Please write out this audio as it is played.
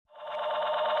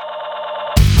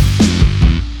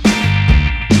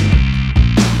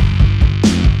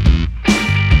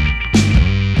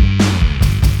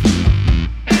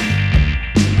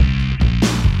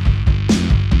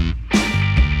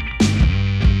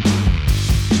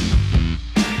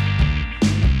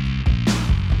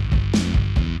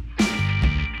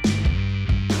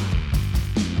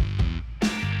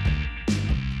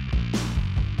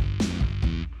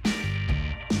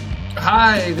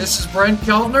Hi, this is Brent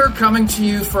Keltner coming to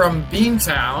you from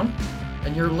Beantown,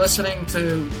 and you're listening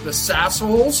to The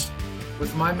Sassholes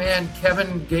with my man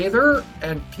Kevin Gaither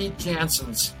and Pete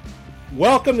Janssens.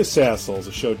 Welcome to Sassholes,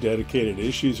 a show dedicated to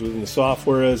issues within the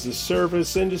software as a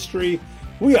service industry.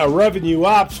 We are revenue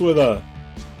ops with a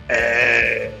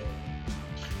I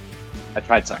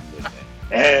tried something.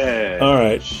 All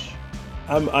right.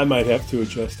 I might have to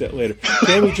adjust that later.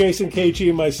 Jamie, Jason, KG,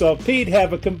 and myself, Pete,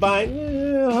 have a combined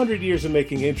 100 years of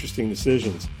making interesting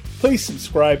decisions. Please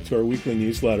subscribe to our weekly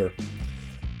newsletter.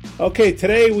 Okay,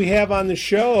 today we have on the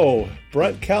show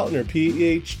Brent Keltner,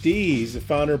 Ph.D. He's the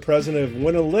founder and president of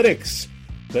Winalytics.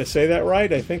 Did I say that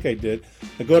right? I think I did.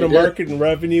 A go-to-market and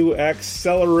revenue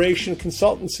acceleration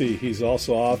consultancy. He's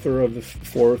also author of the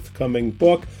forthcoming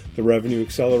book, The Revenue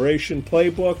Acceleration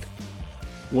Playbook.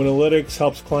 Winalytics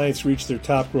helps clients reach their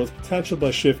top growth potential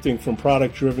by shifting from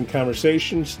product-driven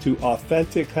conversations to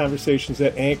authentic conversations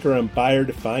that anchor on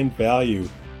buyer-defined value.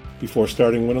 Before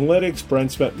starting Winalytics,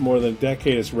 Brent spent more than a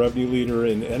decade as revenue leader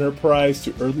in enterprise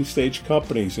to early-stage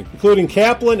companies, including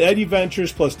Kaplan, Eddy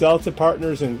Ventures, plus Delta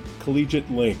Partners, and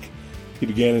Collegiate Link. He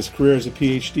began his career as a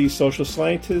Ph.D. social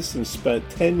scientist and spent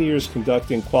 10 years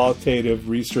conducting qualitative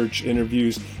research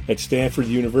interviews at Stanford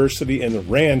University and the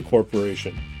RAND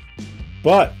Corporation.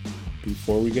 But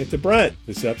before we get to Brent,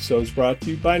 this episode is brought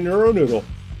to you by NeuroNoodle.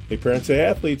 Hey, parents and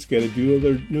athletes, get a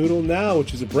Doodle Noodle now,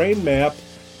 which is a brain map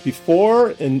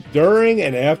before and during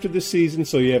and after the season,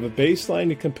 so you have a baseline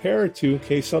to compare it to in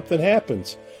case something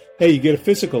happens. Hey, you get a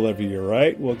physical every year,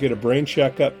 right? We'll get a brain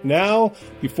checkup now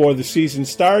before the season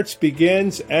starts,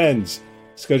 begins, ends.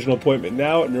 Schedule an appointment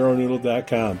now at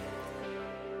neuronoodle.com.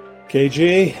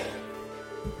 KG?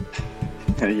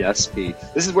 Yes, Pete.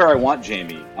 This is where I want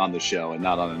Jamie on the show and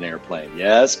not on an airplane.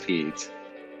 Yes, Pete.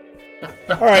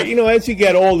 All right, as you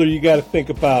get older, you got to think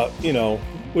about,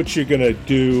 what you're going to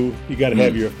do. You got to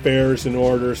have your affairs in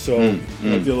order, so I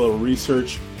did a little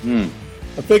research. I'm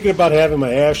thinking about having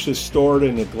my ashes stored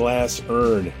in a glass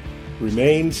urn.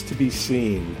 Remains to be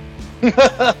seen.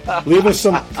 Leave us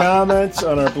some comments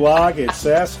on our blog at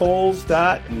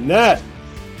sassholes.net.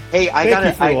 Hey, Thank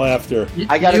you for the laughter.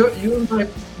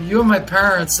 You and my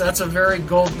parents, that's a very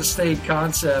Golden State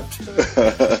concept.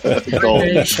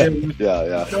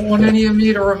 Yeah. Don't want any of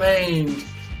me to remain.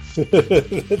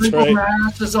 That's right. My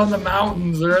ashes on the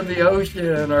mountains or in the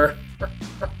ocean, or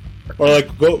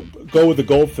like go with the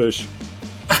goldfish.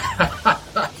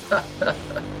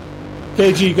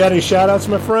 KG, you got any shout-outs,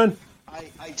 my friend? I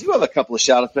do have a couple of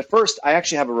shout-outs, but first, I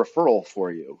actually have a referral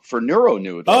for you for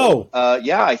NeuroNoodle.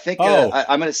 I think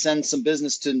I'm going to send some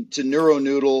business to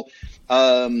NeuroNoodle.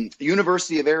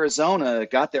 University of Arizona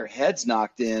got their heads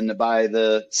knocked in by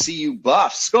the CU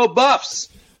Buffs. Go Buffs!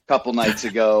 A couple nights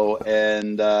ago,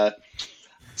 and so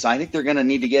I think they're going to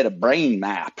need to get a brain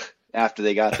map after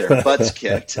they got their butts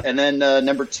kicked. And then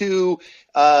number two,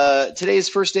 today's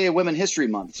first day of Women History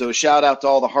Month, so a shout out to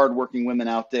all the hardworking women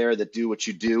out there that do what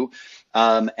you do.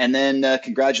 And then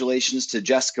congratulations to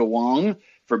Jessica Wong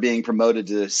for being promoted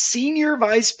to Senior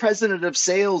Vice President of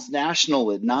Sales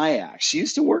National at NIAC. She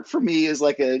used to work for me as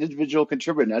like an individual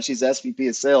contributor. Now she's SVP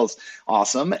of Sales.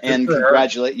 Awesome. And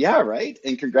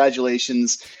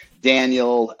congratulations,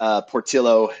 Daniel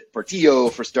Portillo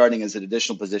for starting as an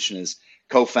additional position as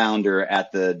co-founder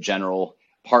at the General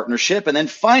Partnership. And then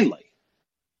finally,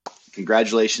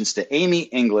 congratulations to Amy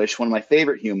English, one of my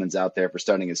favorite humans out there, for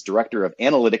starting as Director of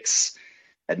Analytics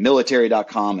at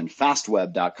military.com and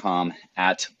fastweb.com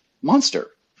at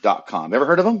monster.com. Ever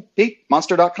heard of them, Pete?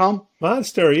 Monster.com?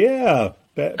 Monster, yeah.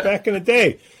 Back in the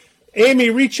day. Amy,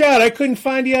 reach out. I couldn't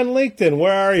find you on LinkedIn.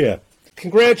 Where are you?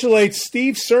 Congratulate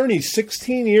Steve Cerny,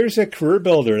 16 years at Career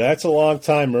Builder. That's a long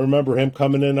time. I remember him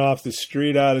coming in off the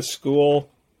street out of school,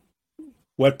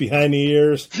 wet behind the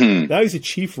ears. Now he's a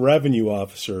chief revenue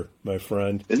officer, my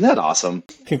friend. Isn't that awesome?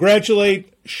 Congratulate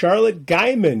Charlotte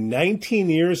Guyman, 19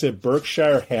 years at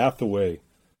Berkshire Hathaway.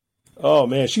 Oh,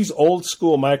 man, she's old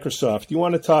school Microsoft. You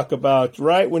want to talk about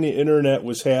right when the internet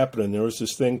was happening, there was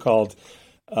this thing called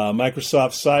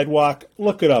Microsoft Sidewalk.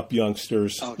 Look it up,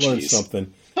 youngsters. Learn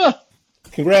something.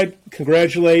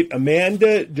 Congratulate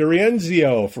Amanda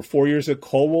D'Arienzio for 4 years at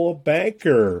Coldwell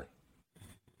Banker.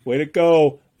 Way to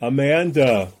go,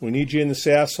 Amanda. We need you in the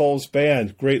Sassholes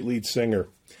band. Great lead singer.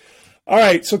 All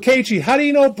right, so KG, how do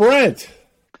you know Brent?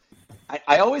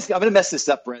 I'm going to mess this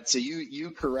up, Brent, so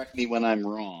you correct me when I'm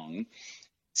wrong.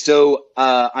 So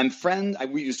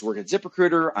we used to work at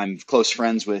ZipRecruiter. I'm close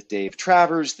friends with Dave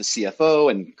Travers, the CFO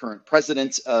and current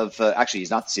president of, actually he's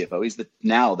not the CFO, he's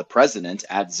now the president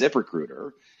at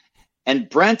ZipRecruiter. And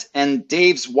Brent and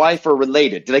Dave's wife are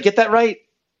related. Did I get that right?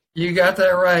 You got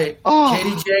that right. Oh.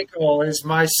 Katie Jekyll is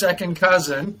my second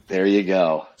cousin. There you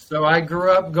go. So I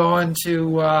grew up going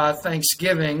to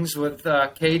Thanksgivings with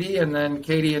Katie, and then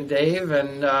Katie and Dave,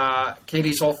 and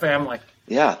Katie's whole family.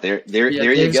 Yeah, there Dave's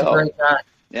you go. A great guy.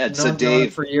 Yeah, so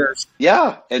Dave for years.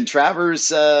 Yeah, and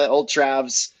Travers, old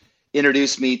Travs,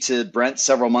 introduced me to Brent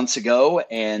several months ago,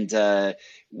 and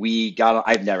we got.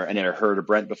 I never heard of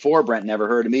Brent before. Brent never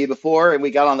heard of me before, and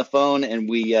we got on the phone and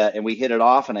we hit it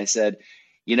off. And I said,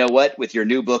 you know what? With your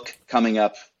new book coming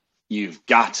up, you've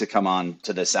got to come on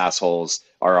to this Assholes.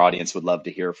 Our audience would love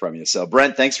to hear from you. So,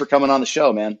 Brent, thanks for coming on the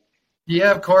show, man.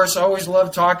 Yeah, of course. Always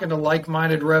love talking to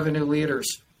like-minded revenue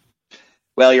leaders.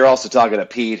 Well, you're also talking to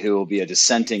Pete, who will be a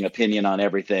dissenting opinion on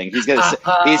everything. He's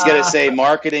gonna say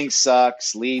marketing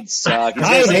sucks, leads suck.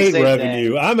 I hate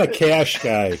revenue. I'm a cash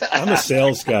guy. I'm a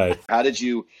sales guy. How did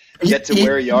you get to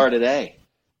where you are today?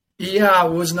 Yeah,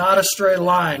 it was not a straight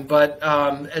line, but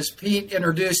as Pete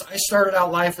introduced, I started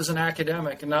out life as an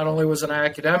academic, and not only was an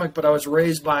academic, but I was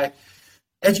raised by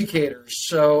educators.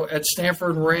 So at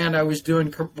Stanford and Rand, I was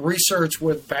doing research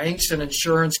with banks and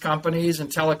insurance companies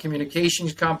and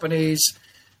telecommunications companies.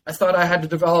 I thought I had to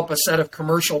develop a set of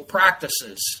commercial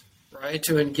practices, right,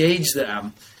 to engage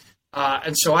them.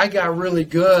 And so I got really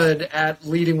good at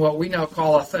leading what we now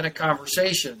call authentic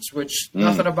conversations, which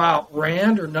nothing about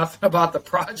Rand or nothing about the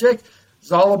project.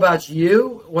 It's all about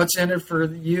you, what's in it for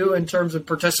you in terms of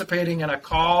participating in a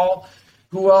call.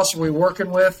 Who else are we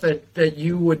working with that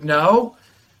you would know?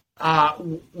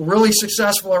 Really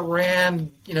successful at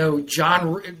Rand,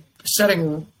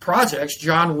 setting projects.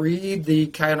 John Reed, the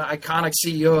kind of iconic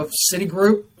CEO of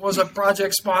Citigroup, was a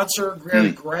project sponsor.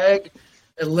 Greg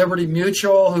at Liberty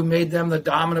Mutual, who made them the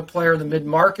dominant player in the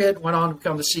mid-market, went on to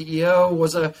become the CEO,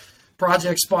 was a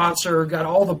project sponsor, got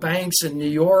all the banks in New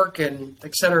York, and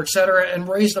et cetera, and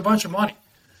raised a bunch of money.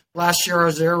 Last year I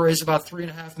was there, raised about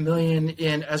 $3.5 million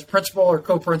in as principal or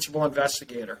co-principal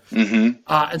investigator. And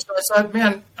so I said,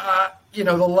 man,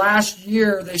 the last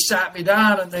year they sat me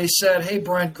down and they said, hey,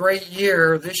 Brent, great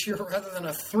year. This year, rather than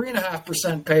a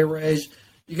 3.5% pay raise,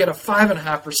 you get a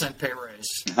 5.5% pay raise.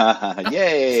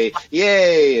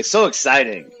 Yay. So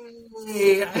exciting.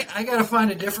 I got to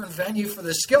find a different venue for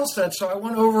the skill set. So I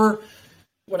went over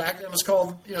what academics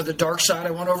call, the dark side.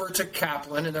 I went over to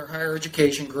Kaplan and their higher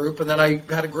education group, and then I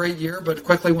had a great year, but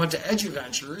quickly went to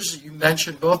EduVentures. You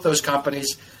mentioned both those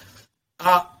companies.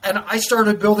 And I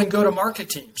started building go-to-market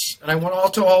teams. And I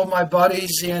went to all my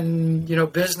buddies in,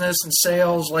 business and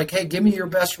sales, like, hey, give me your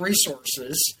best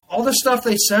resources. All the stuff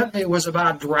they sent me was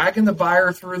about dragging the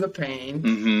buyer through the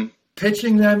pain,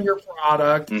 pitching them your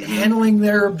product, handling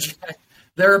their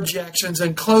objections,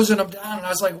 and closing them down. And I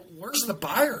was like, where's the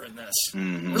buyer in this?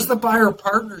 Where's the buyer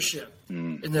partnership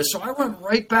in this? So I went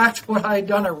right back to what I had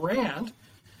done at Rand,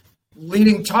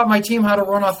 taught my team how to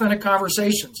run authentic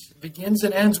conversations. It begins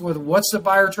and ends with what's the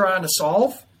buyer trying to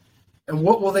solve and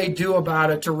what will they do about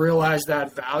it to realize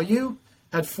that value.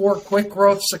 Had 4 quick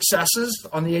growth successes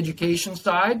on the education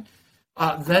side,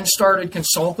 then started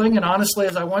consulting. And honestly,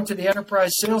 as I went to the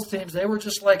enterprise sales teams, they were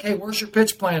just like, hey, where's your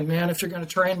pitch plan, man, if you're going to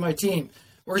train my team?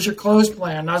 Where's your close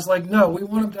plan? And I was like, no, we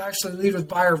want them to actually lead with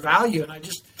buyer value. And I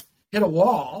just hit a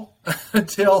wall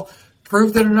until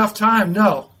proved it enough time.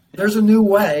 No, there's a new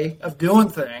way of doing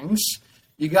things.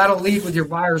 You got to lead with your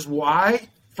buyer's why,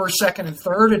 first, second, and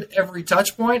third at every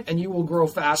touch point, and you will grow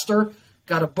faster.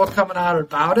 Got a book coming out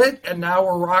about it, and now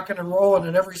we're rocking and rolling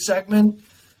in every segment,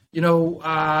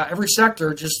 every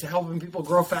sector, just helping people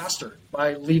grow faster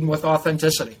by leading with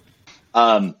authenticity.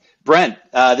 Brent,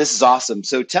 this is awesome.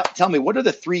 So tell me, what are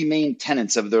the 3 main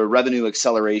tenets of the revenue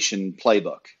acceleration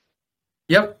playbook?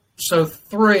 Yep. So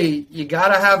 3, you got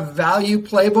to have value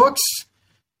playbooks,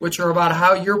 which are about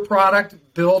how your product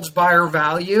builds buyer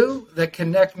value that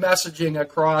connect messaging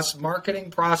across marketing,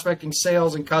 prospecting,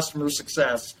 sales, and customer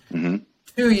success. 2,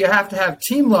 you have to have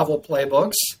team-level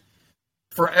playbooks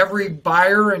for every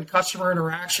buyer and customer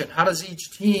interaction. How does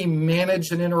each team manage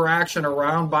an interaction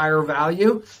around buyer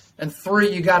value? And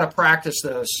 3, you got to practice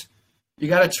those. You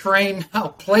got to train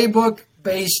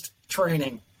playbook-based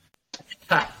training.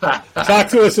 Talk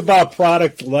to us about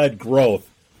product-led growth.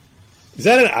 Is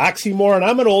that an oxymoron?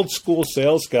 I'm an old school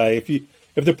sales guy.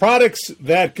 If the product's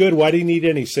that good, why do you need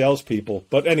any salespeople?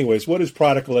 But anyways, what is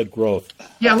product-led growth?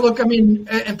 Yeah, look,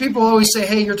 and people always say,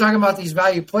 hey, you're talking about these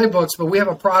value playbooks, but we have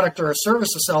a product or a service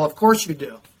to sell. Of course you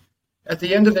do. At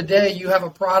the end of the day, you have a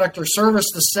product or service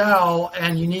to sell,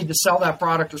 and you need to sell that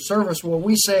product or service. What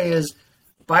we say is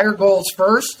buyer goals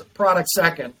first, product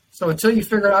second. So until you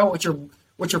figure out what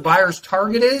your buyer's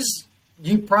target is,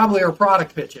 you probably are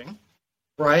product pitching.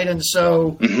 right? And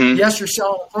so, yes, you're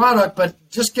selling a product, but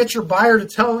just get your buyer to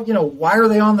tell, why are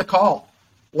they on the call?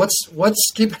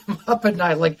 What's keeping them up at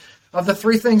night? Like, of the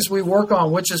three things we work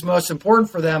on, which is most important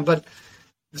for them? But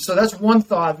so that's one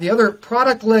thought. The other,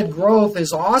 product-led growth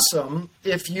is awesome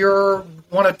if you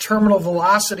want a terminal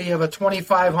velocity of a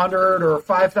 $2,500 or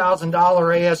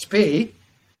 $5,000 ASP.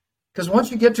 Because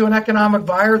once you get to an economic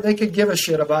buyer, they could give a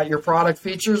shit about your product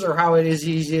features or how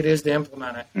easy it is to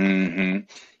implement it. Mm-hmm.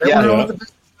 They want to know what the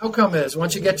business outcome is.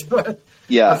 Once you get to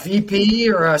a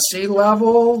VP or a C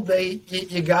level,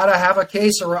 you got to have a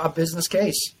case or a business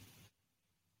case.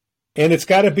 And it's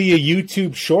got to be a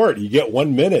YouTube short. You get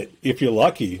 1 minute if you're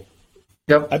lucky.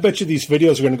 Yep. I bet you these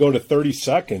videos are going to go to 30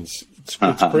 seconds. It's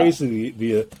crazy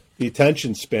the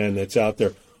attention span that's out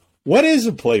there. What is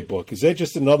a playbook? Is that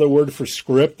just another word for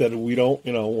script that we don't,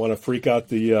 want to freak out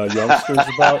the youngsters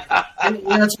about?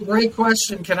 That's a great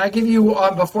question. Can I give you,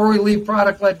 before we leave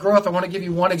product-led growth, I want to give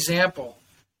you one example.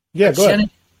 Yeah, go ahead.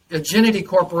 Agility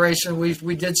Corporation,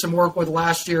 we did some work with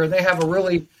last year. They have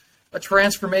a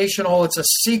transformational, it's a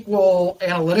SQL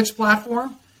analytics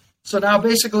platform. So now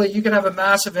basically you can have a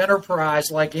massive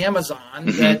enterprise like Amazon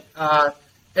that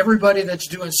everybody that's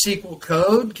doing SQL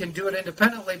code can do it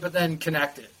independently, but then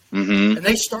connect it. And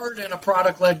they started in a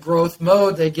product-led growth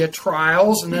mode. They get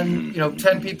trials, and then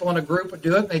 10 people in a group would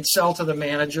do it, and they'd sell to the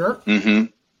manager.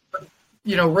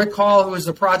 Rick Hall, who is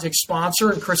the project sponsor,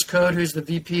 and Chris Code, who's the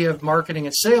VP of marketing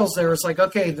and sales there, is like,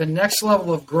 okay, the next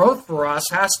level of growth for us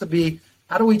has to be,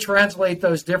 how do we translate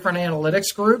those different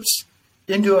analytics groups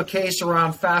into a case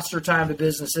around faster time to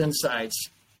business insights?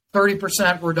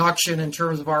 30% reduction in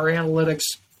terms of our analytics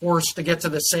force to get to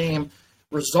the same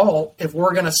result if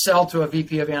we're going to sell to a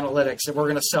VP of analytics, if we're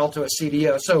going to sell to a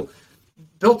CDO. So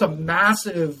built a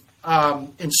massive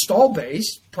install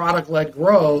base, product-led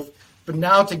growth, but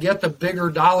now to get the bigger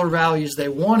dollar values they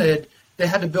wanted, they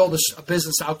had to build a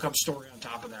business outcome story on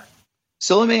top of that.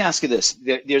 So let me ask you this.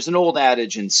 There's an old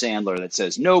adage in Sandler that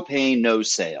says, no pain, no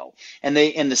sale. And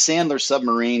in the Sandler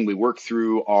submarine, we work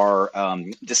through our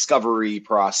discovery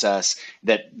process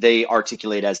that they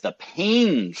articulate as the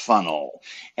pain funnel.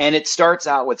 And it starts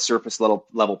out with surface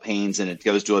level pains, and it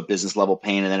goes to a business level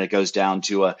pain, and then it goes down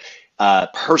to a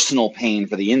personal pain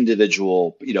for the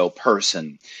individual,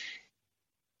 person.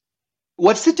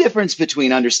 What's the difference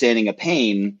between understanding a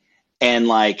pain and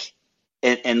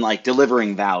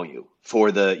delivering value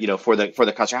for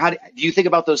the customer? How do you think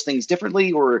about those things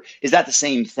differently, or is that the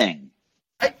same thing?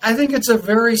 I think it's a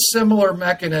very similar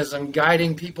mechanism,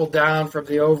 guiding people down from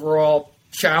the overall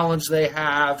challenge they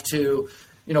have to,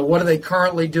 what are they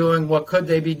currently doing? What could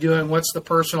they be doing? What's the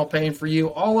personal pain for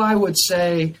you? All I would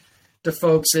say to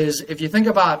folks is, if you think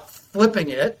about flipping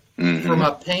it from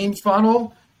a pain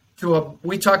funnel to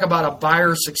we talk about a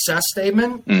buyer success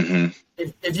statement.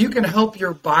 If you can help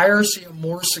your buyer see a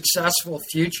more successful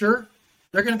future,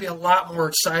 they're going to be a lot more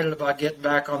excited about getting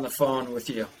back on the phone with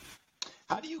you.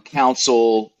 How do you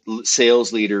counsel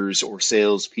sales leaders or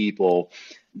salespeople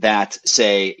that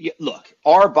say, look,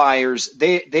 our buyers,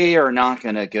 they are not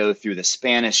going to go through the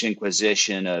Spanish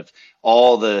Inquisition of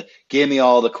give me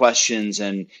all the questions,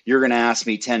 and you're going to ask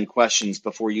me 10 questions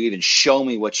before you even show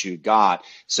me what you got.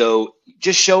 So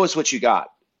just show us what you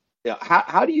got.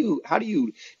 How do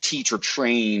you teach or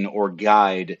train or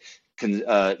guide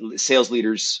sales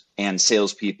leaders and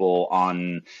salespeople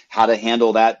on how to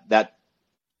handle that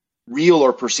real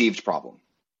or perceived problem?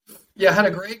 Yeah, I had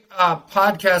a great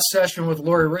podcast session with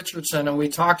Lori Richardson, and we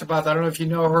talked about that. I don't know if you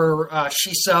know her.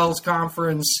 She Sells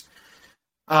conference.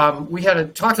 We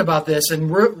had talked about this,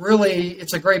 and really,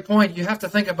 it's a great point. You have to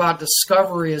think about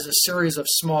discovery as a series of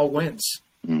small wins.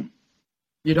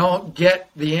 You don't get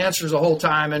the answers the whole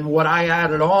time. And what I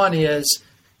added on is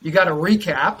you got to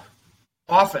recap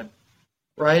often,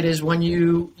 right? Is when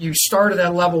you started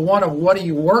at level one of what are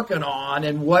you working on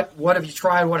and what have you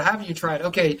tried? What haven't you tried?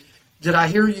 Okay, did I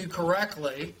hear you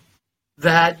correctly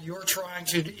that you're trying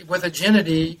to, with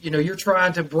Agility, you're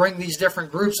trying to bring these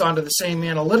different groups onto the same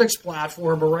analytics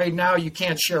platform, but right now you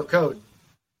can't share code.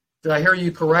 Did I hear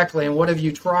you correctly? And what have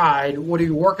you tried? What are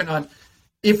you working on?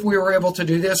 If we were able to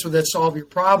do this, would that solve your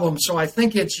problem? So I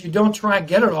think you don't try and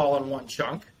get it all in one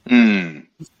chunk. You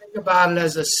think about it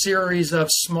as a series of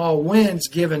small wins,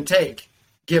 give and take.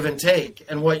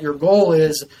 And what your goal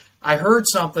is, I heard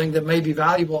something that may be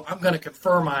valuable. I'm going to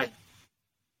confirm I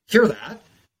hear that.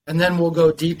 And then we'll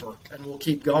go deeper and we'll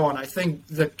keep going. I think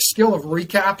the skill of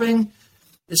recapping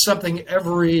is something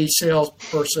every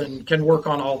salesperson can work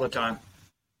on all the time.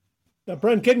 Now,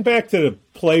 Brent, getting back to the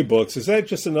playbooks, is that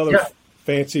just another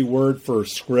fancy word for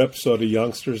script so the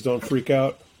youngsters don't freak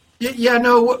out? Yeah,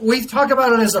 no, we talk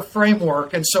about it as a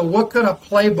framework. And so what could a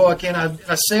playbook in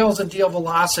a sales and deal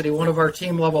velocity, one of our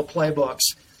team level playbooks,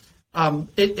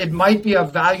 it might be a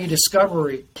value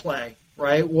discovery play,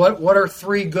 right? What are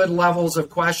 3 good levels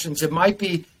of questions? It might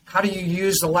be, how do you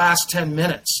use the last 10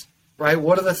 minutes, right?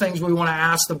 What are the things we want to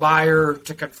ask the buyer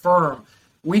to confirm?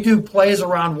 We do plays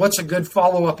around what's a good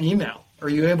follow-up email. Are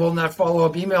you able in that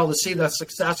follow-up email to see the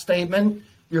success statement,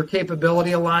 your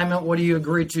capability alignment? What do you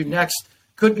agree to next?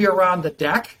 Could be around the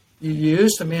deck you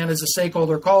use to manage the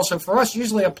stakeholder call. So for us,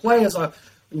 usually a play is a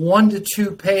 1 to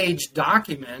 2 page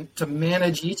document to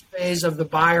manage each phase of the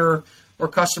buyer or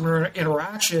customer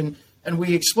interaction. And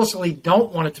we explicitly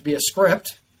don't want it to be a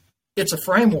script. It's a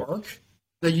framework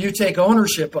that you take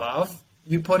ownership of.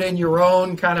 You put in your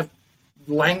own kind of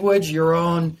language, your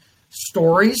own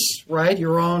stories, right?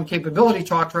 Your own capability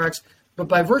talk tracks. But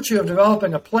by virtue of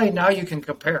developing a play, now you can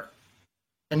compare.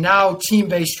 And now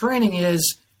team-based training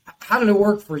is, how did it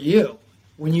work for you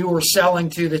when you were selling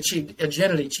to the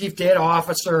chief data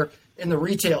officer in the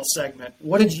retail segment?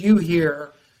 What did you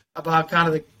hear about kind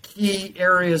of the key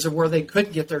areas of where they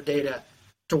couldn't get their data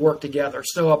to work together?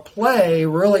 So a play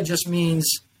really just means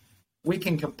we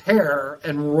can compare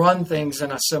and run things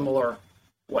in a similar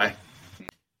way.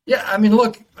 Yeah, I mean,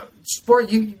 look,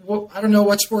 I don't know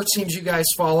what sports teams you guys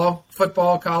follow,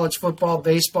 football, college football,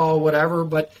 baseball, whatever,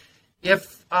 but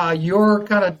if your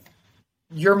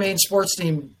main sports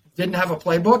team didn't have a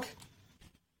playbook,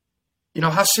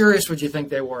 how serious would you think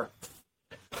they were?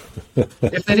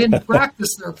 If they didn't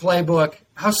practice their playbook,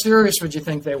 how serious would you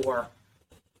think they were?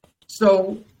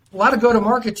 So a lot of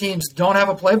go-to-market teams don't have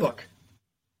a playbook.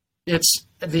 It's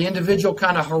the individual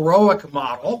kind of heroic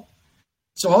model.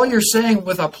 So all you're saying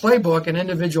with a playbook and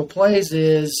individual plays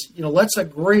is, let's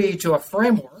agree to a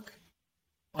framework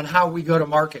on how we go to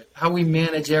market, how we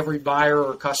manage every buyer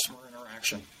or customer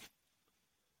interaction.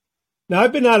 Now,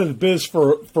 I've been out of the biz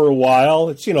for a while.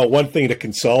 It's, one thing to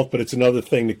consult, but it's another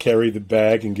thing to carry the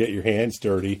bag and get your hands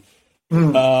dirty.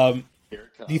 Do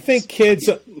you think kids...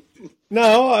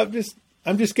 No,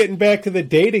 I'm just getting back to the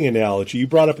dating analogy. You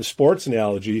brought up a sports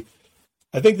analogy.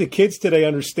 I think the kids today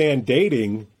understand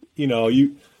dating.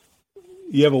 You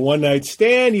have a one-night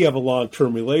stand, you have a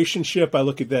long-term relationship. I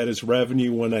look at that as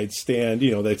revenue, one-night stand,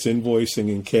 that's invoicing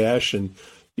in cash. And,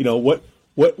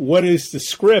 what is the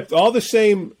script? All the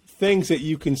same things that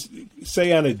you can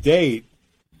say on a date,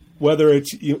 whether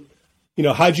it's,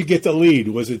 how'd you get the lead?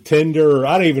 Was it Tinder? Or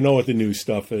I don't even know what the new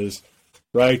stuff is,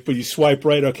 right? But you swipe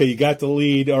right. Okay, you got the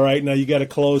lead. All right, now you got to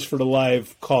close for the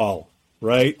live call,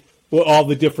 right? Well, all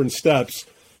the different steps.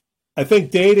 I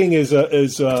think dating is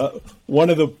one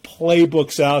of the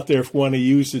playbooks out there, if you want to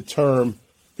use the term,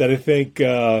 that I think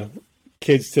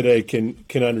kids today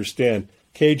can understand.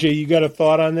 KJ, you got a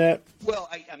thought on that? Well,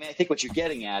 I think what you're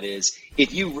getting at is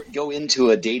if you go into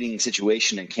a dating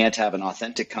situation and can't have an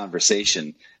authentic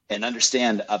conversation and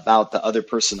understand about the other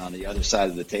person on the other side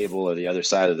of the table or the other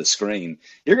side of the screen,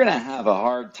 you're going to have a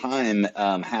hard time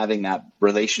having that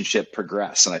relationship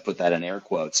progress. And I put that in air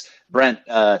quotes. Brent,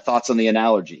 thoughts on the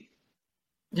analogy?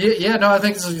 Yeah, no, I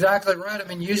think it's exactly right. I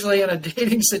mean, usually in a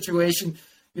dating situation,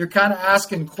 you're kind of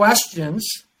asking questions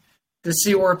to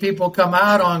see where people come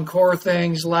out on core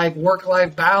things like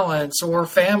work-life balance or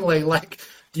family. Like,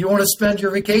 do you want to spend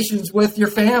your vacations with your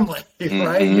family,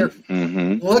 right? You're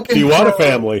looking. Do you want a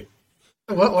family?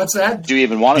 What's that? Do you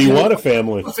even want? Do you want a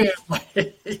family?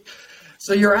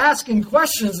 So you're asking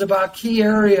questions about key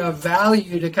area of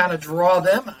value to kind of draw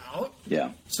them out.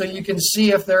 Yeah. So you can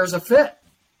see if there's a fit.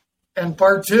 And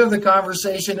part 2 of the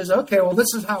conversation is, okay, well,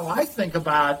 this is how I think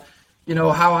about,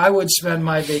 how I would spend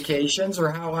my vacations or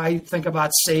how I think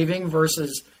about saving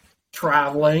versus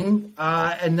traveling.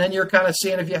 And then you're kind of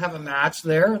seeing if you have a match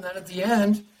there. And then at the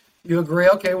end, you agree,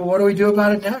 okay, well, what do we do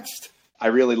about it next? I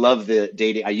really love the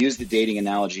dating. I use the dating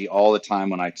analogy all the time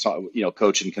when I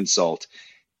coach and consult.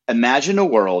 Imagine a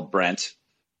world, Brent,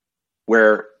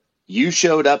 where you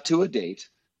showed up to a date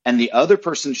and the other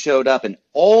person showed up and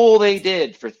all they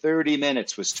did for 30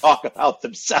 minutes was talk about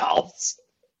themselves.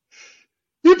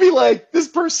 You'd be like, this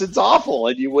person's awful,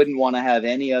 and you wouldn't want to have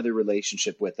any other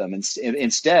relationship with them.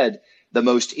 Instead, the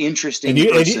most interesting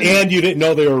person... And you didn't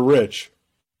know they were rich.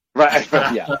 Right,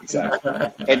 yeah, exactly.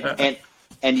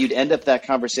 And you'd end up that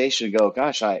conversation and go,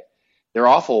 gosh, they're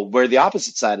awful. Where the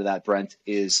opposite side of that, Brent,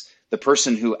 is the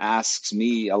person who asks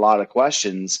me a lot of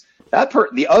questions,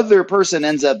 the other person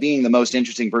ends up being the most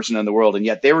interesting person in the world, and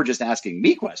yet they were just asking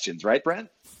me questions, right, Brent?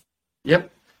 Yep.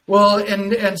 Well,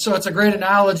 and so it's a great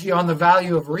analogy on the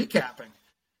value of recapping.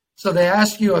 So they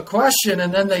ask you a question,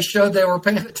 and then they showed they were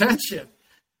paying attention.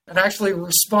 and actually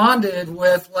responded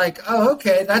with like, oh,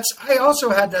 okay, I also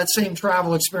had that same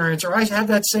travel experience, or I had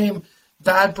that same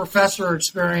bad professor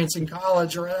experience in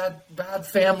college, or that bad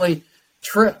family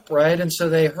trip, right? And so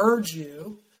they heard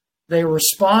you, they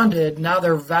responded, now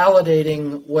they're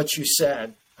validating what you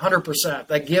said, 100%.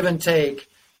 That give and take,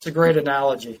 it's a great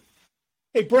analogy.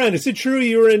 Hey, Brent, is it true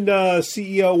you were in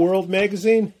CEO World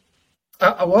magazine?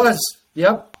 I was,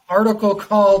 yep. Article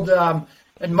called,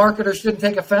 and marketers shouldn't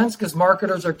take offense because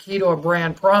marketers are key to a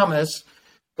brand promise,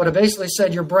 but it basically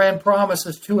said your brand promise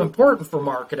is too important for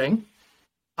marketing.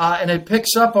 And it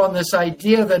picks up on this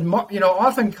idea that,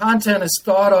 often content is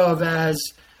thought of as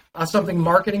something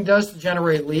marketing does to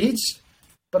generate leads.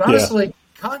 But honestly,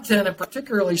 content, and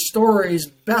particularly stories,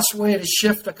 best way to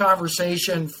shift the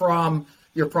conversation from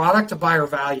your product to buyer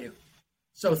value.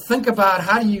 So think about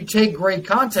how do you take great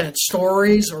content,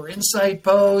 stories or insight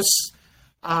posts,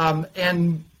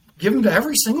 and give them to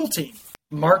every single team.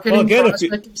 Marketing,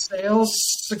 prospecting, sales,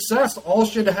 success, all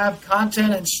should have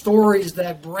content and stories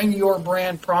that bring your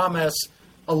brand promise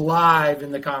alive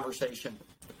in the conversation.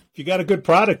 If you got a good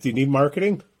product, do you need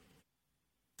marketing?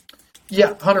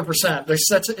 Yeah, 100%.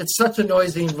 It's such a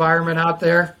noisy environment out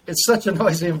there. It's such a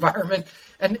noisy environment.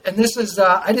 And this is,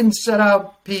 I didn't set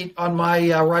out, Pete, on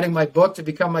my writing my book to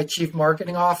become my chief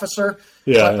marketing officer.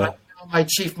 I'm my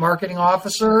chief marketing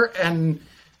officer, and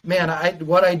man,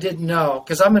 what I didn't know,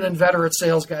 because I'm an inveterate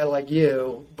sales guy like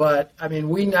you, but I mean,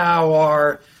 we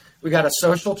got a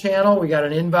social channel, we got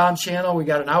an inbound channel, we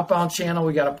got an outbound channel,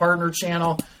 we got a partner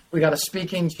channel, we got a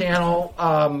speaking channel.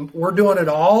 We're doing it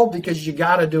all because you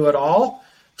got to do it all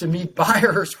to meet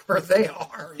buyers where they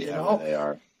are. You know, they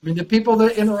are. I mean, the people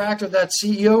that interact with that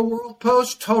CEO World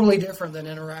post, totally different than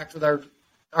interact with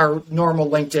our normal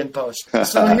LinkedIn post.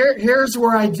 So here's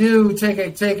where I do take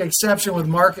exception with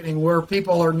marketing, where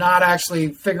people are not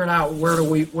actually figuring out where do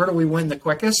we win the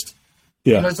quickest.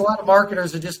 Yeah. And there's a lot of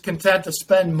marketers that are just content to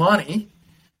spend money,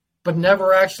 but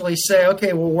never actually say,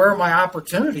 okay, well, where are my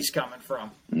opportunities coming from?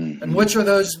 Mm-hmm. And which are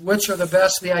the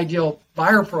best, the ideal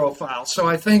buyer profile? So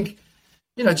I think,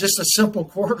 just a simple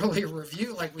quarterly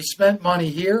review, like we spent money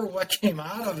here, what came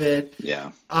out of it,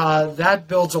 that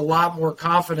builds a lot more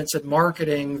confidence in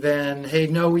marketing than, hey,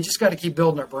 no, we just got to keep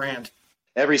building our brand.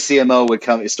 Every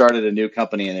CMO started a new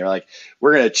company, and they were like,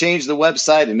 we're going to change the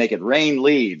website and make it rain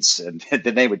leads. And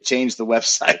then they would change the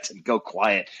website and go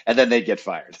quiet, and then they'd get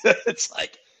fired. It's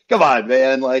like, come on,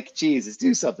 man. Like, Jesus,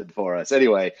 do something for us.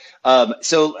 Anyway,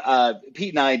 so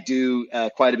Pete and I do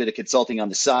quite a bit of consulting on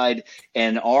the side,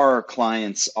 and our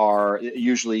clients are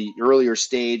usually earlier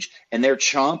stage, and they're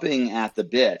chomping at the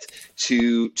bit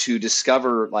to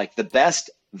discover like the best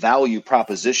value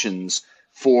propositions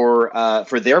for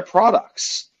their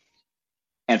products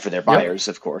and for their buyers,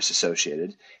 of course,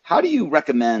 associated. How do you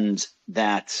recommend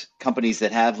that companies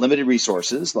that have limited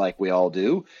resources, like we all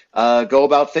do, go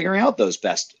about figuring out those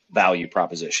best value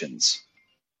propositions?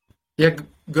 Yeah,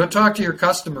 go talk to your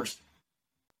customers.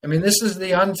 I mean, this is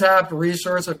the untapped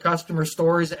resource of customer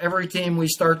stories. Every team we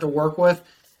start to work with,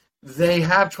 they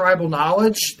have tribal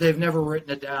knowledge. They've never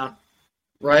written it down,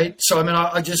 right? So, I mean,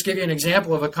 I'll just give you an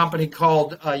example of a company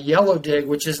called Yellow Dig,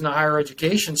 which is in the higher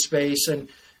education space, and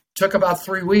took about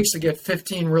 3 weeks to get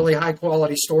 15 really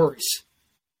high-quality stories.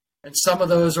 And some of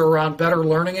those are around better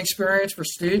learning experience for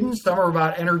students. Some are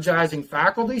about energizing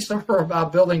faculty. Some are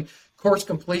about building course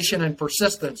completion and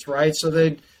persistence, right?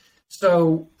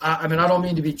 So I mean, I don't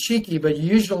mean to be cheeky, but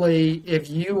usually if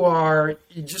you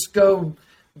just go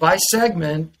by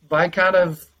segment, by kind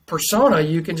of persona,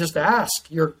 you can just ask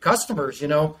your customers,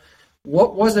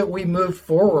 what was it we moved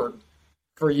forward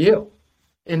for you?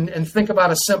 And think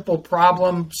about a simple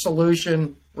problem,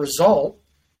 solution, result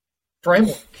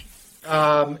framework.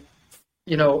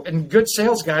 And good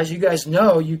sales guys, you guys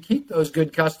know you keep those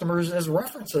good customers as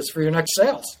references for your next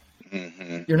sales,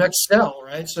 your next sell,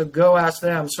 right? So go ask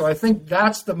them. So I think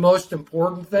that's the most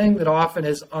important thing that often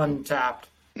is untapped.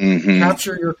 Mm-hmm.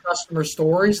 Capture your customer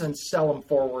stories and sell them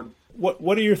forward.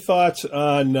 What are your thoughts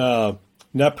on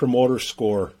Net Promoter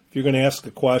Score? If you're going to ask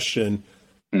a question,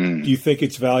 do you think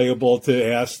it's valuable to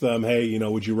ask them, hey,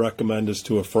 would you recommend us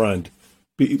to a friend?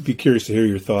 Be curious to hear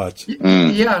your thoughts.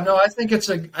 Yeah, no, I think it's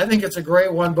a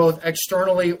great one, both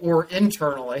externally or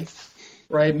internally,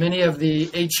 right? Many of the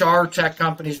HR tech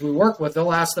companies we work with,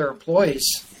 they'll ask their employees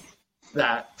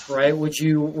that, right? Would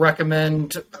you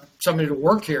recommend somebody to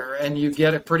work here? And you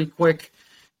get a pretty quick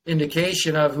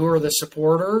indication of who are the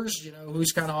supporters,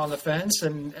 who's kind of on the fence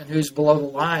and who's below the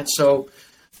line. So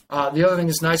the other thing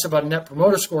that's nice about a Net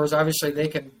Promoter Score is obviously they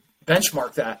can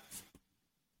benchmark that,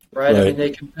 right? I mean, they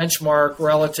can benchmark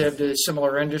relative to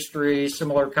similar industry,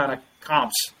 similar kind of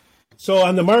comps. So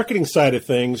on the marketing side of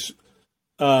things,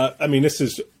 this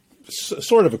is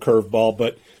sort of a curveball,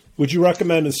 but would you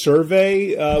recommend a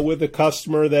survey with a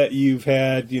customer that you've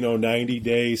had, 90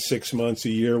 days, 6 months, a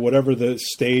year, whatever the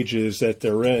stage is that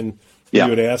they're in? Yeah.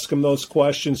 You would ask them those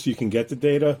questions so you can get the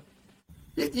data?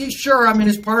 Sure.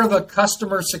 As part of a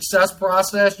customer success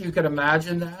process, you could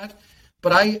imagine that.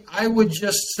 But I would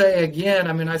just say again,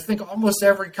 I think almost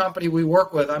every company we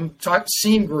work with,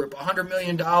 Scene Group, $100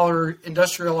 million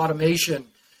industrial automation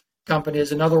company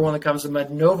is another one that comes to mind.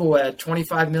 NovoEd,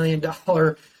 $25 million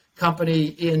company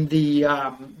in the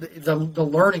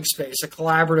learning space, a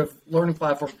collaborative learning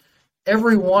platform.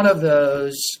 Every one of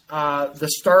those, the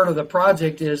start of the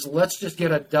project is let's just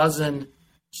get a dozen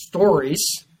stories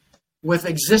with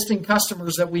existing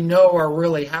customers that we know are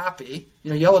really happy.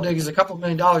 Yellow Dig is a couple $1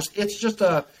 million. It's just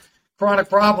a chronic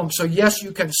problem. So yes,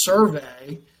 you can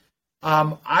survey.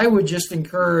 I would just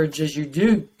encourage, as you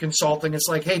do consulting, it's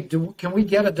like, hey, can we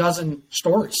get a dozen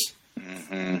stories?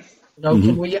 Mm-hmm.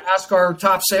 Can we ask our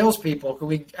top salespeople? Can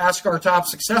we ask our top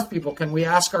success people? Can we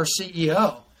ask our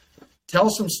CEO?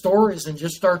 Tell some stories and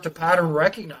just start to pattern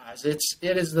recognize. It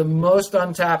is the most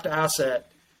untapped asset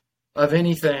of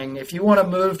anything. If you want to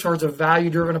move towards a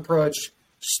value-driven approach,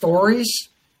 stories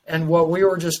and what we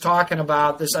were just talking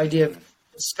about, this idea of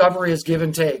discovery is give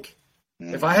and take.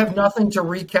 If I have nothing to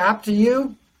recap to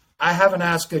you, I haven't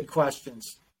asked good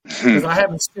questions because I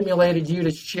haven't stimulated you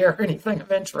to share anything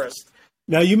of interest.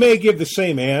 Now, you may give the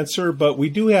same answer, but we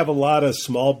do have a lot of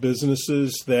small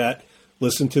businesses that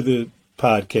listen to the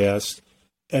podcast,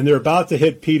 and they're about to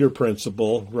hit Peter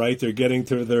Principle, right? They're getting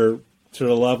to the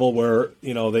level where,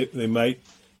 they might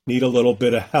need a little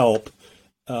bit of help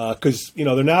because,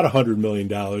 they're not $100 million,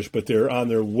 but they're on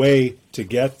their way to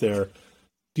get there.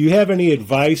 Do you have any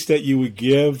advice that you would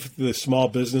give the small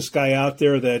business guy out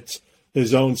there that's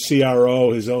his own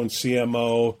CRO, his own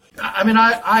CMO?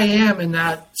 I am in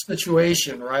that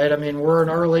situation, right? We're an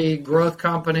early growth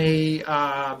company,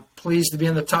 pleased to be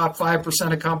in the top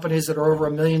 5% of companies that are over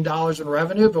 $1 million in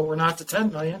revenue, but we're not to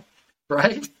 10 million,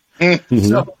 right? Mm-hmm.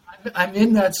 So I'm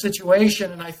in that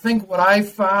situation, and I think what I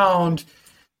found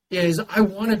is I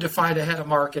wanted to find a head of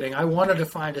marketing. I wanted to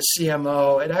find a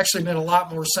CMO. It actually made a lot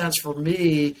more sense for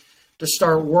me to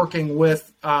start working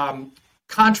with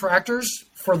contractors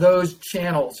for those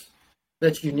channels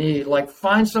that you need. Like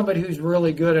find somebody who's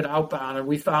really good at outbound, and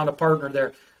we found a partner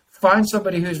there. Find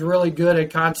somebody who's really good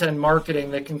at content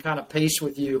marketing that can kind of pace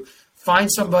with you. Find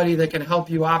somebody that can help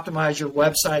you optimize your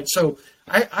website. So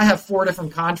I have 4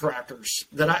 different contractors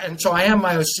so I am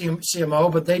my own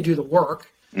CMO, but they do the work.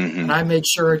 Mm-hmm. And I made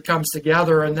sure it comes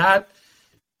together, and that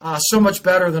so much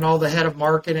better than all the head of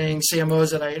marketing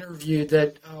CMOs that I interviewed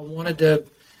that wanted to,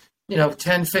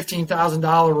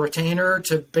 $10,000-$15,000 retainer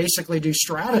to basically do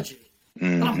strategy.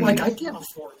 Mm-hmm. I'm like, I can't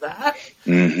afford that.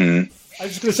 Mm-hmm. I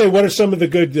was just going to say, what are some of the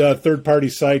good third-party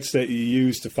sites that you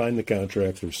use to find the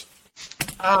contractors?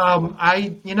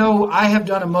 I have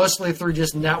done it mostly through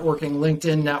just networking,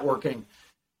 LinkedIn networking.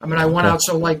 I went out,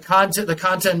 so like the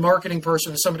content marketing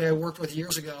person is somebody I worked with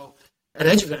years ago at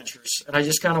Edge Ventures. And I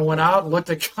just kind of went out and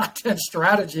looked at content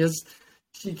strategists.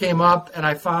 She came up and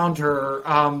I found her.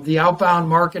 The outbound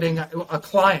marketing, a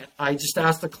client. I just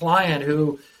asked the client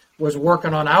who was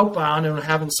working on outbound and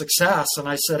having success. And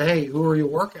I said, hey, who are you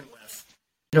working with?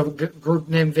 A group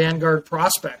named Vanguard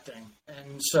Prospecting.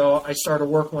 And so I started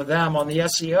working with them on the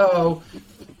SEO.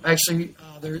 Actually,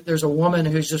 there's a woman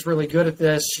who's just really good at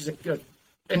this. She's a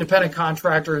independent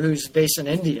contractor who's based in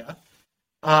India.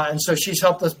 And so she's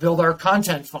helped us build our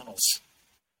content funnels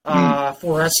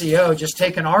for SEO, just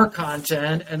taking our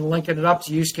content and linking it up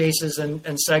to use cases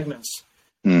and segments.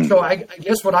 So I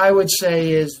guess what I would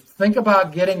say is think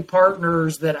about getting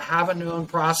partners that have a known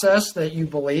process that you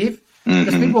believe,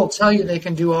 because people will tell you they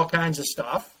can do all kinds of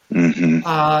stuff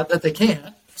that they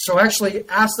can't. So actually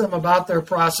ask them about their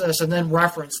process and then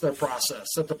reference their process,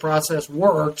 that the process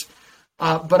worked.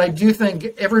 But I do think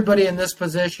everybody in this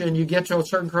position, you get to a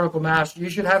certain critical mass, you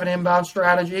should have an inbound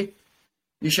strategy,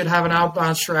 you should have an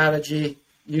outbound strategy,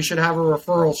 you should have a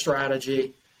referral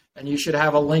strategy, and you should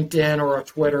have a LinkedIn or a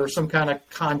Twitter, some kind of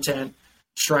content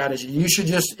strategy. You should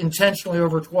just intentionally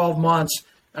over 12 months,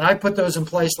 and I put those in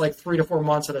place like 3 to 4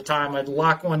 months at a time. I'd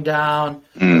lock one down.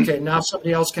 Okay, now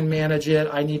somebody else can manage it.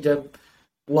 I need to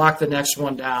lock the next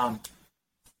one down.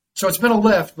 So it's been a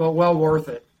lift, but well worth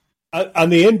it. On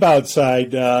the inbound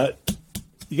side,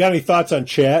 you got any thoughts on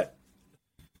chat?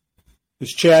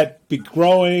 Is chat be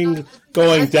growing,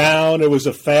 going down? It was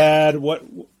a fad. What?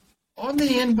 On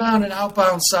the inbound and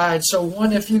outbound side, so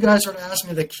one, if you guys are to ask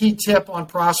me the key tip on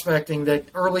prospecting that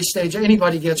early stage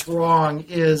anybody gets wrong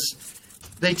is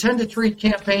they tend to treat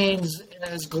campaigns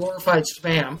as glorified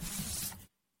spam.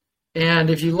 And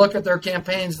if you look at their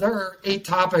campaigns, there are 8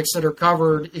 topics that are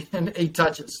covered in 8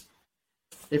 touches.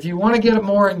 If you want to get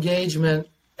more engagement,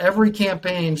 every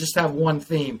campaign just have one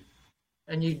theme.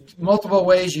 And multiple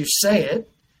ways you say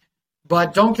it,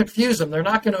 but don't confuse them. They're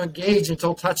not going to engage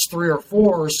until touch 3 or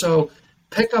 4. So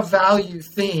pick a value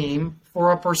theme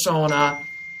for a persona,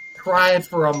 try it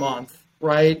for a month,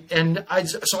 right? And I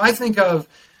think of,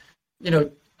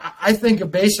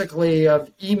 basically of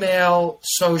email,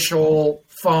 social,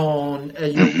 phone,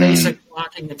 your basic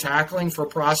blocking and tackling for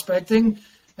prospecting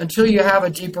until you have a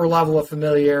deeper level of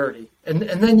familiarity. And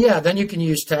then you can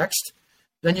use text.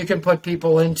 Then you can put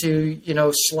people into,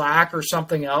 Slack or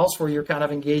something else where you're kind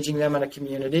of engaging them in a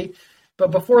community.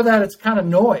 But before that, it's kind of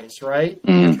noise, right?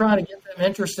 You're trying to get them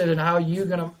interested in how you're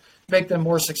going to make them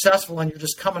more successful, and you're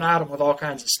just coming at them with all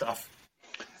kinds of stuff.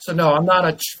 So, no, I'm not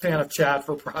a fan of chat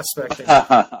for prospecting.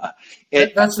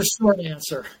 That's the short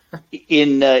answer.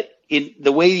 In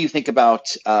the way you think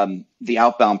about the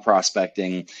outbound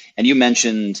prospecting, and you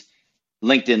mentioned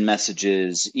LinkedIn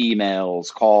messages,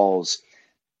 emails, calls,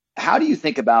 how do you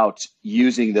think about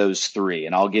using those 3?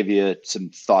 And I'll give you some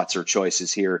thoughts or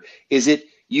choices here. Is it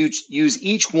you use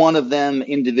each one of them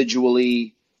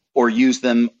individually or use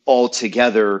them all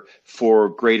together for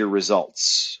greater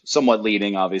results? Somewhat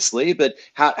leading, obviously, but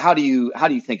how do you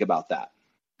think about that?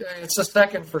 It's the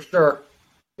second for sure.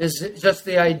 Is just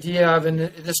the idea of, and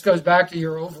this goes back to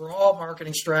your overall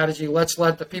marketing strategy, let's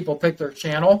let the people pick their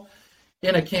channel.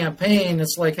 In a campaign,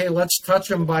 it's like, hey, let's touch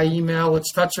them by email,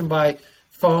 let's touch them by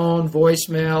phone,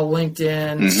 voicemail,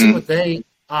 LinkedIn, see what they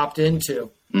opt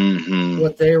into,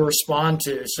 what they respond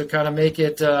to. So kind of make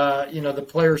it, the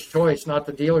player's choice, not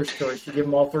the dealer's choice. You give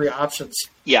them all 3 options.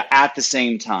 Yeah, at the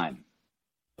same time.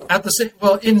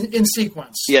 In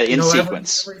sequence. Yeah, in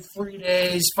sequence. Every 3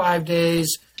 days, 5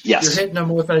 days. Yes. You're hitting them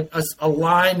with a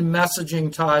line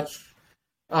messaging touch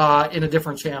in a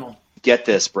different channel. Get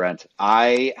this, Brent.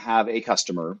 I have a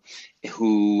customer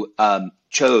who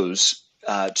chose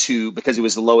because it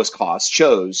was the lowest cost,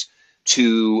 chose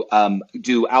to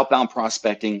do outbound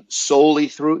prospecting solely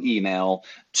through email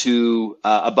to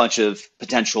a bunch of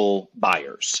potential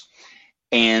buyers.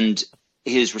 And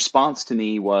his response to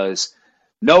me was,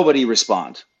 nobody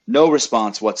respond. No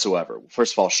response whatsoever.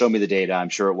 First of all, show me the data. I'm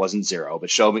sure it wasn't 0, but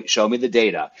show me the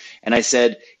data. And I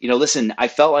said, listen, I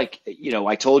felt like,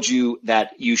 I told you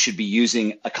that you should be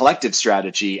using a collective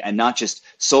strategy and not just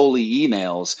solely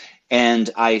emails. And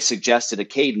I suggested a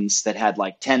cadence that had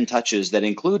like 10 touches that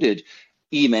included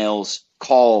emails,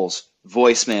 calls,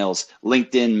 voicemails,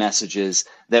 LinkedIn messages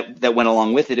that went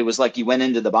along with it. It was like you went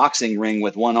into the boxing ring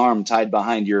with one arm tied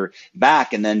behind your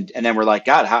back, and then we're like,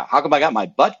 God, how come I got my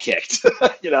butt kicked?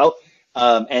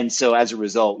 And so as a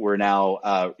result, we're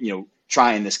now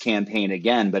trying this campaign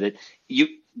again. But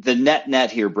the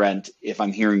net here, Brent, if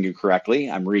I'm hearing you correctly,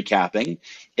 I'm recapping,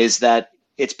 is that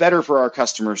it's better for our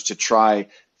customers to try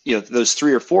those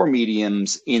 3 or 4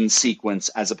 mediums in sequence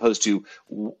as opposed to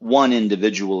one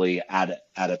individually at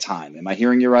a time. Am I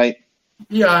hearing you right?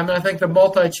 Yeah, I think the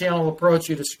multi-channel approach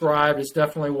you described is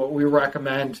definitely what we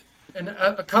recommend. And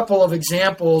a couple of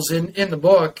examples in the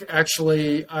book,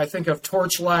 actually, I think of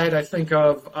Torchlight, I think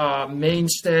of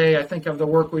Mainstay, I think of the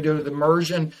work we do with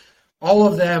Immersion. All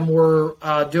of them were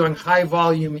doing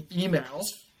high-volume emails,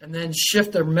 and then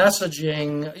shift their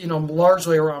messaging,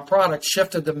 largely around product,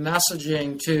 shifted the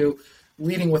messaging to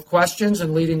leading with questions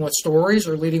and leading with stories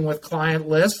or leading with client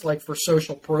lists, like for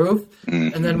social proof,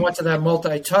 and then went to that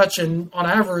multi-touch. And on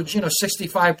average,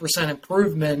 65%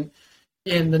 improvement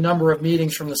in the number of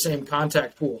meetings from the same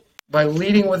contact pool by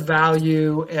leading with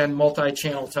value and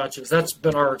multi-channel touches. That's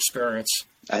been our experience.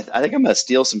 I think I'm going to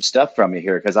steal some stuff from you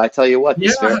here, because I tell you what,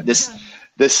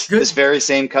 this very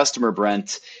same customer,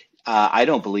 Brent, I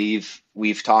don't believe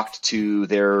we've talked to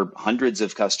their hundreds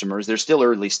of customers. They're still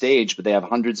early stage, but they have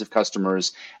hundreds of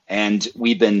customers. And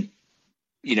we've been,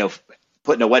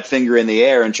 putting a wet finger in the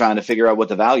air and trying to figure out what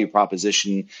the value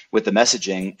proposition with the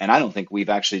messaging. And I don't think we've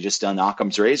actually just done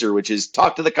Occam's razor, which is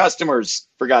talk to the customers,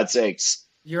 for God's sakes.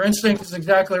 Your instinct is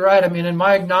exactly right. In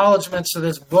my acknowledgments to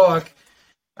this book,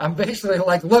 I'm basically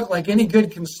like, look, like any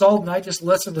good consultant, I just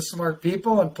listen to smart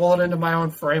people and pull it into my own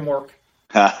framework.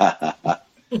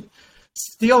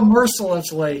 Steal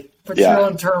mercilessly. Put your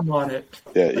own term on it.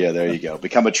 Yeah, there you go.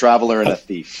 Become a traveler and a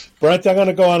thief. Brent, I'm going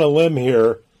to go on a limb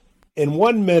here. In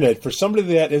 1 minute, for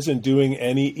somebody that isn't doing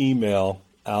any email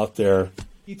out there, can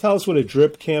you tell us what a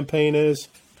drip campaign is?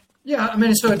 Yeah,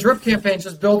 so a drip campaign,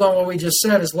 just build on what we just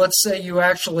said, is let's say you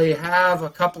actually have a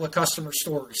couple of customer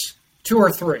stories, 2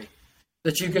 or 3,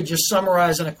 that you could just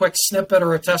summarize in a quick snippet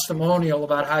or a testimonial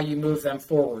about how you move them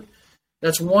forward.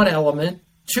 That's one element.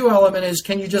 Two element is,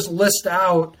 can you just list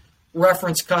out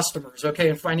reference customers, okay,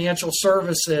 in financial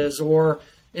services or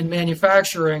in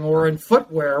manufacturing or in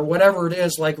footwear, whatever it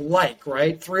is,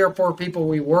 right? 3 or 4 people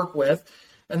we work with.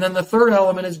 And then the third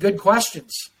element is good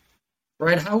questions,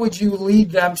 right? How would you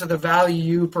lead them to the value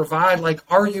you provide?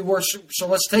 So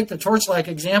let's take the Torchlight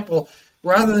example.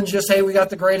 Rather than just, hey, we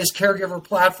got the greatest caregiver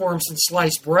platform since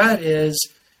sliced bread, is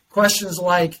questions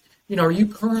like, are you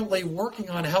currently working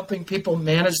on helping people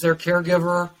manage their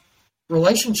caregiver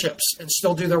relationships and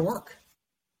still do their work,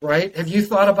 right? Have you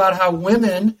thought about how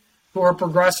women who are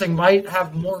progressing might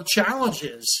have more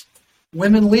challenges,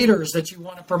 women leaders that you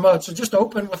want to promote? So just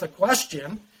open with a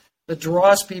question that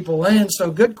draws people in. So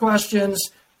good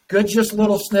questions, good just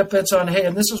little snippets on, hey,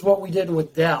 and this is what we did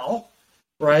with Dell,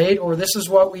 right? Or this is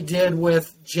what we did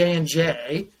with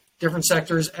J&J, different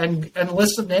sectors, and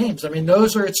lists of names. I mean,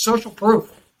 it's social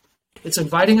proof. It's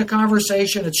inviting a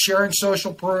conversation. It's sharing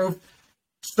social proof.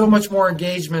 So much more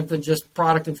engagement than just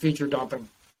product and feature dumping.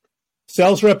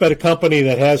 Sales rep at a company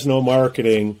that has no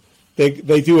marketing,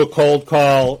 they do a cold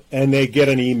call and they get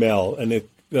an email, and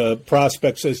the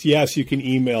prospect says, yes, you can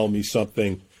email me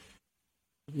something.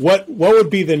 What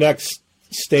would be the next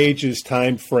stages,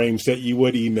 time frames that you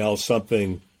would email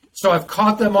something? So I've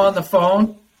caught them on the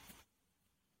phone.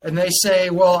 And they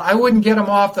say, well, I wouldn't get them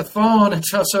off the phone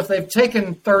until, so if they've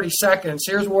taken 30 seconds,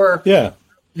 here's where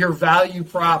your value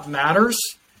prop matters,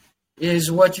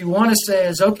 is what you want to say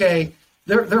is, okay,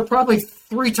 there are probably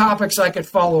 3 topics I could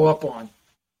follow up on.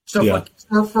 So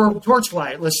for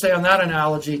Torchlight, let's stay on that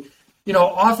analogy,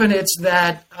 often it's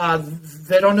that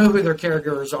they don't know who their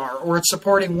caregivers are, or it's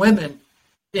supporting women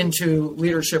into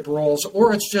leadership roles,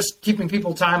 or it's just keeping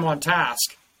people time on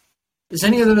task. Is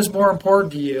any of those more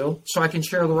important to you, so I can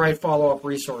share the right follow-up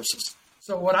resources?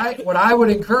 So what I would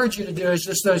encourage you to do is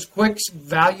just those quick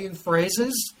value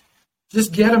phrases.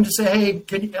 Just get them to say, hey,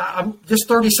 just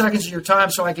 30 seconds of your time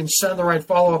so I can send the right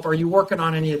follow-up. Are you working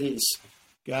on any of these?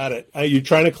 Got it. You're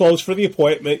trying to close for the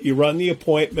appointment. You run the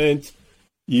appointment.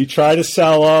 You try to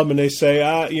sell them, and they say,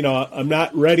 I'm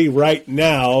not ready right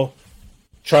now.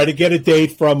 Try to get a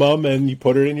date from them, and you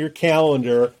put it in your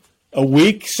calendar. A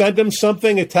week, send them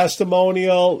something, a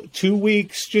testimonial. 2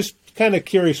 weeks, just kind of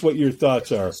curious what your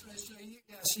thoughts are.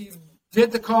 So you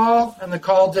did the call, and the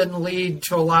call didn't lead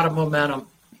to a lot of momentum.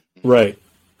 Right.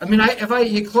 I mean,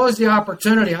 if you close the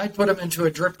opportunity, I'd put them into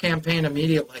a drip campaign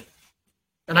immediately.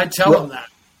 And I'd tell them that.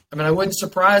 I mean, I wouldn't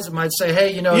surprise them. I'd say,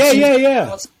 hey,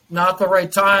 it's not the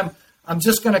right time. I'm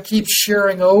just going to keep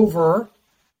sharing over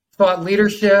thought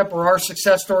leadership or our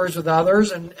success stories with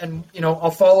others, and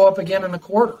I'll follow up again in a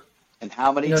quarter. And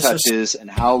how many touches and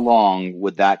how long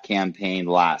would that campaign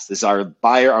last? This our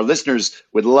listeners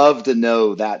would love to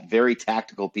know that very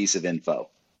tactical piece of info.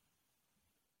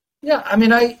 Yeah, I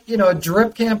mean, a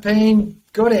drip campaign,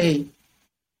 go to 8.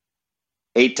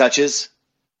 8 touches?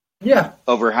 Yeah.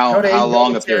 Over how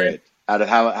long a period? Over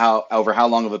how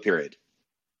long of a period?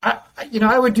 I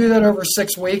would do that over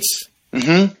 6 weeks.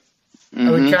 Mm-hmm. I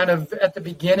would kind of, at the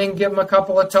beginning, give them a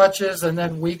couple of touches, and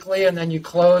then weekly, and then you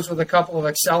close with a couple of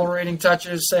accelerating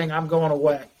touches saying, I'm going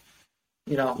away.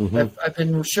 I've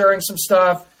been sharing some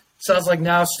stuff. Sounds like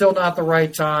now still not the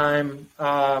right time.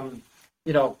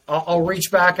 I'll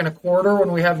reach back in a quarter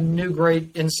when we have new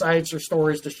great insights or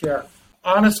stories to share.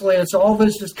 Honestly, it's all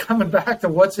this just coming back to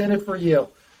what's in it for you.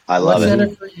 I love it. What's in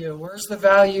it for you? Where's the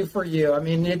value for you? I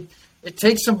mean, it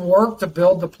takes some work to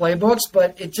build the playbooks,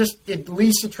 but it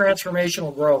leads to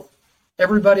transformational growth.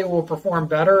 Everybody will perform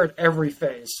better at every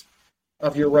phase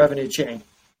of your revenue chain.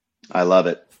 I love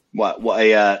it.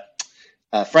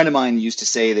 A friend of mine used to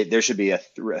say that there should be a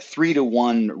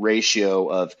 3-to-1 ratio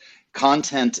of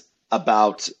content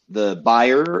about the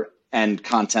buyer and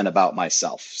content about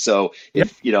myself. So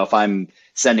if I'm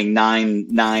sending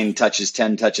 9 touches,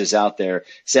 10 touches out there,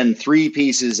 send 3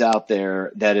 pieces out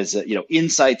there that is,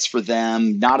 insights for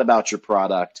them, not about your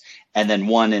product, and then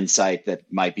 1 insight that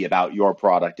might be about your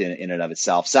product in and of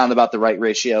itself. Sound about the right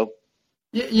ratio?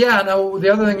 Yeah. No, the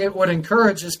other thing it would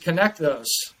encourage is connect those.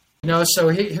 So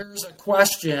here's a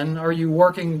question. Are you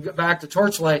working back to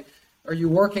Torchlight? Are you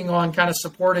working on kind of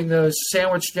supporting those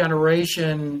sandwich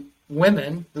generation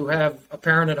women who have a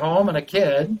parent at home and a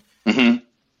kid? Mm-hmm.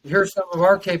 Here's some of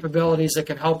our capabilities that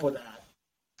can help with that.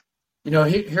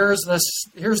 Here's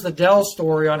the Dell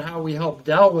story on how we help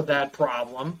Dell with that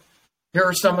problem. Here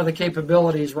are some of the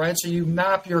capabilities, right? So you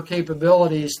map your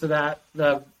capabilities to that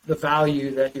the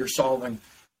value that you're solving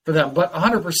for them. But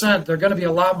 100%, they're going to be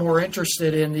a lot more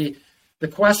interested in the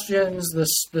questions,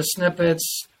 the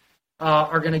snippets.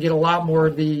 Are going to get a lot more,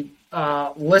 the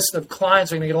list of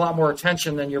clients are going to get a lot more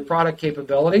attention than your product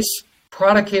capabilities.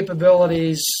 product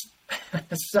capabilities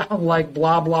sound like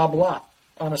blah, blah, blah,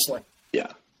 honestly.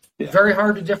 Yeah. Very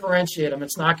hard to differentiate them.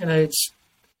 It's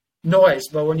noise.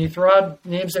 But when you throw out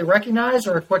names they recognize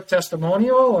or a quick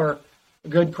testimonial or a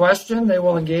good question, they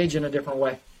will engage in a different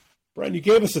way. Brent, you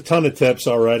gave us a ton of tips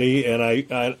already, and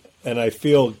I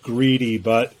feel greedy,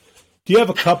 but do you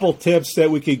have a couple tips that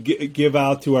we could give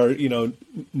out to our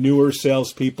newer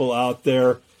salespeople out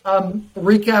there?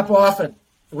 Recap often.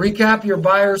 Recap your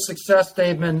buyer's success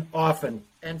statement often,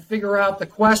 and figure out the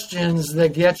questions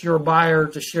that get your buyer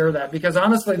to share that. Because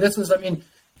honestly,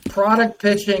 product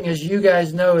pitching, as you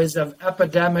guys know, is of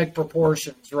epidemic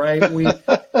proportions, right?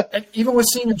 Even with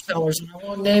senior sellers, and I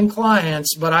won't name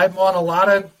clients, but I'm on a lot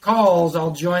of calls. I'll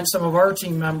join some of our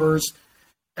team members,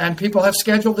 and people have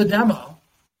scheduled a demo.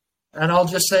 And I'll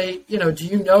just say, do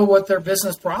you know what their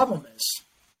business problem is?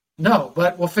 No,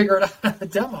 but we'll figure it out in the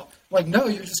demo. Like, no,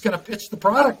 you're just going to pitch the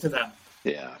product to them.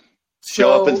 Yeah.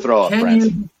 Show up and throw up,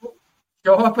 Brent.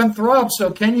 Show up and throw up.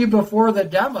 So can you, before the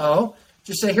demo,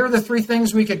 just say, here are the 3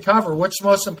 things we could cover. What's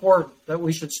most important that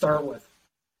we should start with?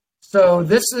 So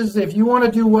this is, if you want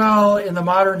to do well in the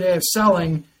modern day of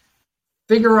selling,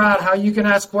 figure out how you can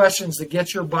ask questions that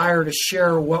get your buyer to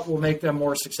share what will make them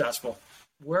more successful.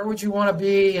 Where would you want to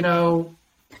be,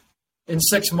 in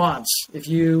 6 months? If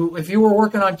you were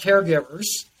working on caregivers,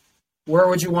 where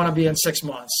would you want to be in 6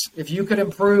 months? If you could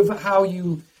improve how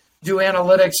you do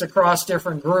analytics across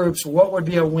different groups, what would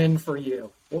be a win for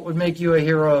you? What would make you a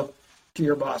hero to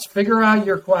your boss? Figure out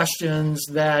your questions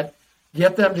that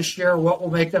get them to share what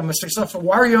will make them a successful.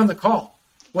 Why are you on the call?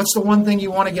 What's the one thing you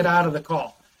want to get out of the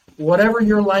call? Whatever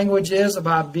your language is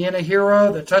about being a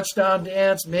hero, the touchdown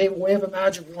dance, wave a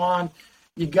magic wand,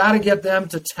 you got to get them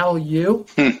to tell you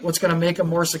what's going to make them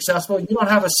more successful. You don't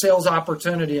have a sales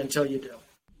opportunity until you do.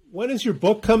 When is your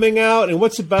book coming out, and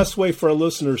what's the best way for our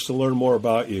listeners to learn more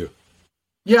about you?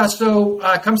 Yeah, so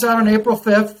it comes out on April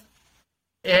 5th,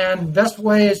 and best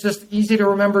way is just easy to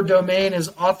remember domain is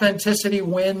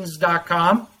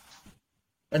authenticitywins.com,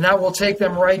 and that will take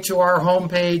them right to our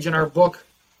homepage and our book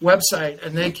website,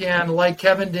 and they can, like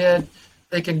Kevin did,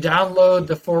 they can download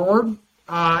the foreword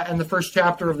and the first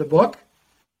chapter of the book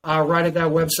right at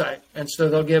that website, and so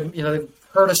they'll give, they've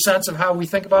heard a sense of how we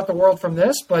think about the world from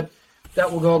this, but that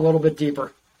will go a little bit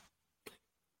deeper.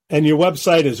 And your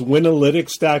website is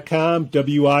Winalytics.com,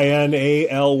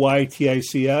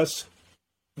 Winalytics.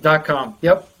 .com,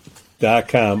 yep.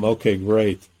 .com, okay,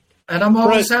 great. And I'm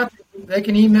always happy. They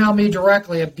can email me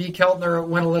directly at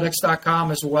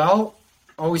bkeltner@Winalytics.com as well.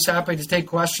 Always happy to take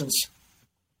questions.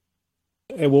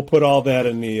 And we'll put all that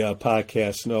in the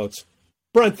podcast notes.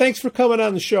 Brent, thanks for coming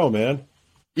on the show, man.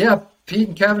 Yeah, Pete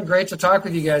and Kevin, great to talk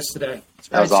with you guys today.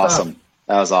 That was awesome.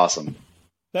 That was awesome.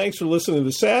 Thanks for listening to the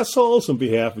Sassholes. On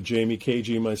behalf of Jamie,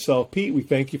 KG, and myself, Pete, we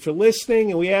thank you for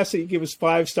listening, and we ask that you give us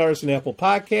 5 stars in Apple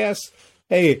Podcasts.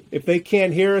 Hey, if they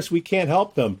can't hear us, we can't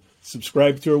help them.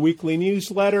 Subscribe to our weekly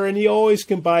newsletter, and you always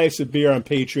can buy us a beer on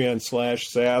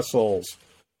Patreon/Sassholes.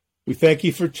 We thank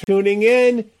you for tuning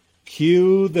in.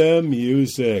 Cue the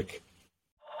music.